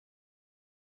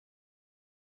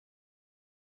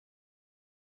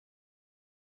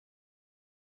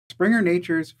Springer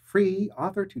Nature's free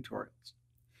author tutorials.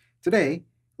 Today,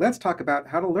 let's talk about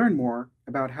how to learn more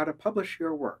about how to publish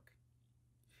your work.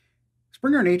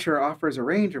 Springer Nature offers a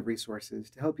range of resources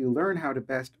to help you learn how to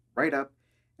best write up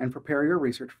and prepare your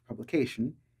research for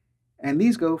publication, and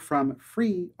these go from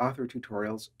free author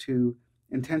tutorials to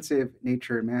intensive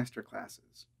Nature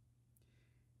masterclasses,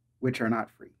 which are not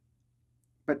free.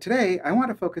 But today, I want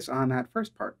to focus on that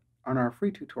first part, on our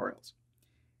free tutorials.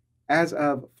 As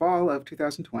of fall of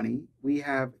 2020, we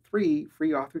have 3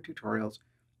 free author tutorials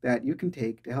that you can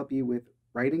take to help you with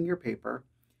writing your paper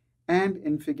and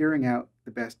in figuring out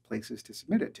the best places to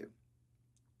submit it to.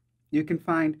 You can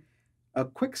find a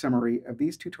quick summary of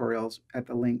these tutorials at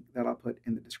the link that I'll put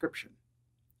in the description.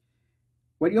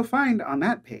 What you'll find on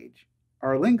that page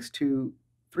are links to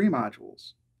 3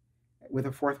 modules, with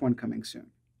a 4th one coming soon: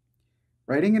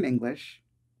 writing in English,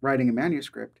 writing a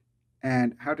manuscript,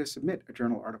 and how to submit a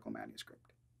journal article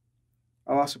manuscript.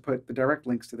 I'll also put the direct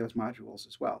links to those modules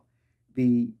as well.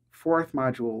 The 4th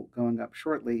module going up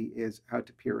shortly is how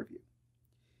to peer review.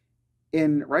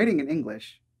 In writing in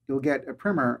English, you'll get a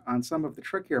primer on some of the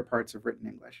trickier parts of written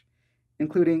English,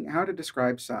 including how to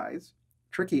describe size,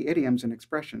 tricky idioms and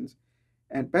expressions,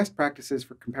 and best practices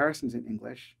for comparisons in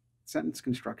English, sentence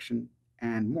construction,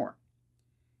 and more.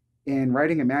 In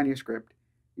writing a manuscript,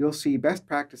 you'll see best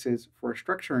practices for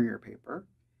structuring your paper,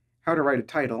 how to write a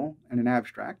title and an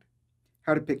abstract,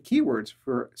 how to pick keywords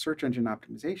for search engine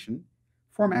optimization,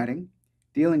 formatting,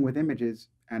 dealing with images,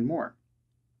 and more.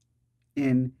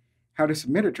 In how to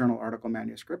submit a journal article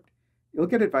manuscript, you'll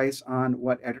get advice on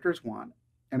what editors want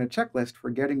and a checklist for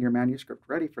getting your manuscript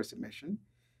ready for submission,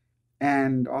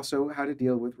 and also how to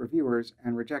deal with reviewers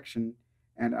and rejection,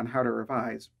 and on how to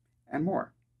revise, and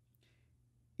more.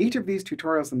 Each of these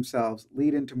tutorials themselves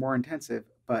lead into more intensive,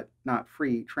 but not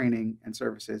free, training and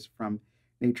services from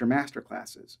Nature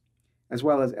Masterclasses, as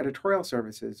well as editorial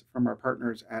services from our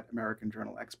partners at American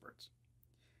Journal Experts.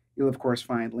 You'll of course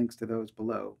find links to those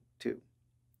below too.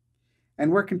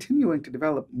 And we're continuing to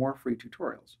develop more free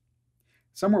tutorials.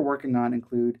 Some we're working on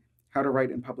include how to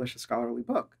write and publish a scholarly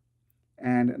book,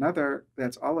 and another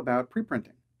that's all about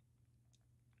preprinting.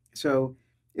 So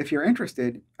if you're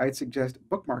interested, I'd suggest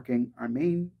bookmarking our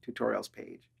main tutorials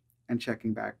page and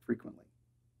checking back frequently.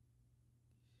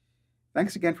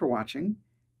 Thanks again for watching,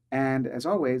 and as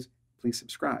always, please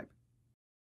subscribe.